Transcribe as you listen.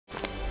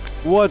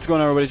What's going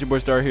on, everybody? It's your boy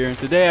Star here, and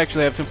today I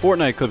actually have some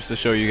Fortnite clips to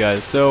show you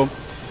guys, so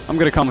I'm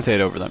gonna commentate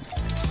over them.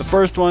 The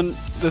first one,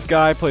 this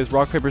guy plays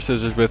rock, paper,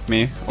 scissors with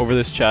me over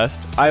this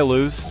chest. I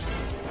lose.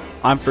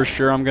 I'm for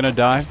sure I'm gonna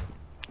die.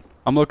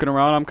 I'm looking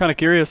around, I'm kinda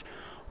curious.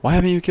 Why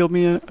haven't you killed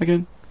me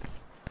again?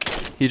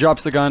 He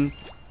drops the gun.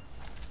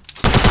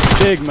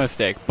 Big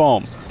mistake.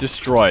 Boom.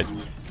 Destroyed.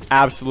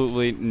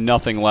 Absolutely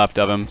nothing left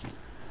of him.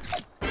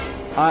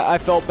 I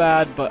felt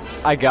bad, but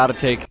I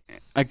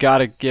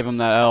gotta give him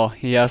that L.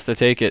 He has to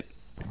take it.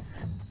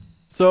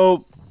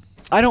 So,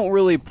 I don't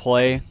really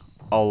play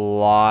a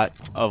lot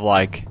of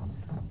like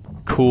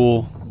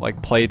cool like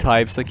play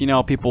types. Like, you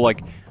know, people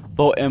like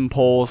they'll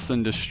impulse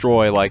and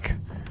destroy, like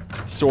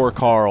Soar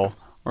Carl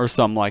or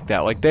something like that.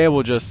 Like, they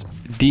will just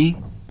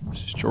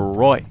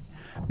destroy.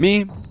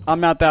 Me,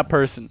 I'm not that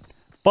person.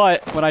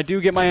 But when I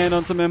do get my hand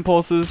on some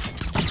impulses,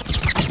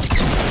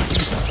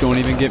 don't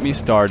even get me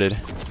started.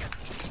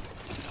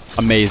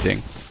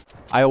 Amazing.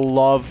 I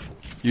love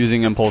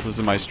using impulses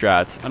in my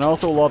strats, and I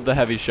also love the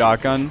heavy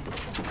shotgun,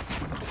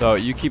 so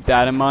you keep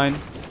that in mind.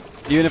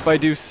 Even if I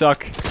do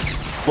suck,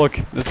 look,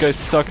 this guy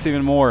sucks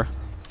even more,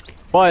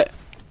 but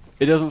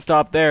it doesn't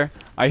stop there.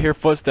 I hear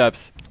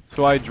footsteps,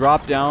 so I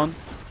drop down,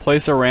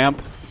 place a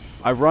ramp,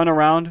 I run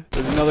around,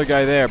 there's another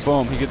guy there,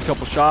 boom, he gets a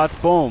couple shots,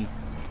 boom,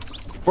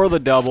 for the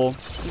double.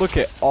 Look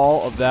at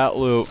all of that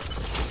loot.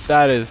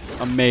 That is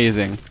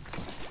amazing.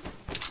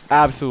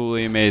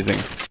 Absolutely amazing.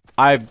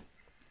 I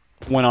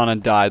went on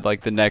and died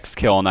like the next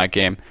kill in that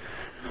game.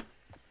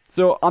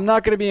 So I'm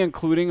not going to be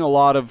including a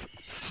lot of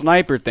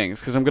sniper things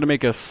because I'm going to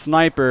make a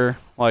sniper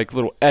like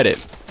little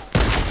edit.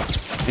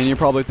 And you're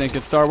probably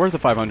thinking, Star, where's the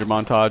 500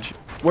 montage?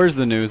 Where's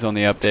the news on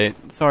the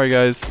update? Sorry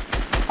guys,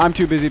 I'm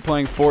too busy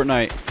playing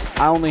Fortnite.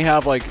 I only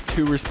have like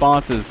 2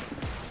 responses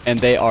and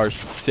they are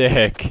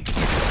sick.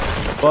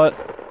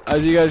 But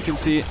as you guys can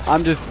see,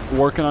 I'm just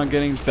working on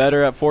getting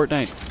better at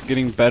Fortnite,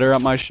 getting better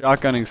at my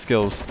shotgunning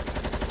skills.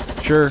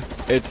 Sure,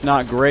 it's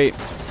not great,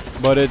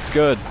 but it's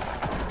good.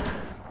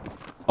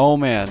 Oh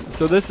man,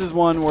 so this is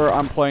one where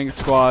I'm playing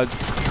squads.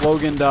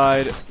 Logan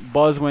died,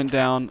 Buzz went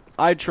down.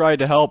 I tried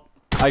to help,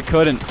 I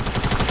couldn't.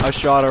 I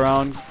shot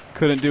around,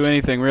 couldn't do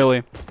anything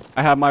really.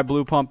 I had my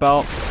blue pump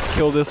out,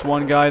 killed this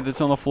one guy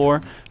that's on the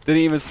floor,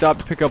 didn't even stop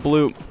to pick up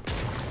loot.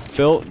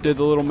 Built, did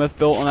the little myth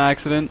built on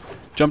accident,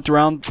 jumped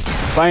around,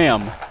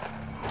 bam!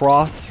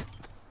 Crossed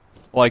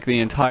like the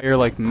entire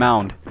like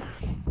mound.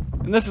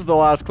 And this is the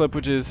last clip,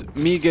 which is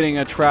me getting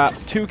a trap,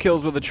 2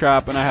 kills with a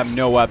trap, and I have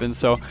no weapons,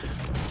 so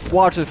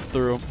watch this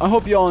through. I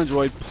hope you all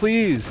enjoyed.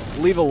 Please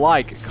leave a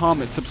like,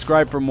 comment,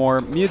 subscribe for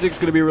more. Music's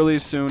going to be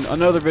released soon.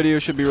 Another video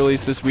should be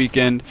released this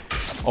weekend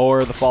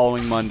or the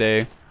following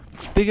Monday.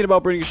 Thinking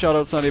about bringing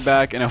Shoutout Sunday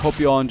back, and I hope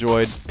you all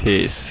enjoyed.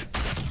 Peace.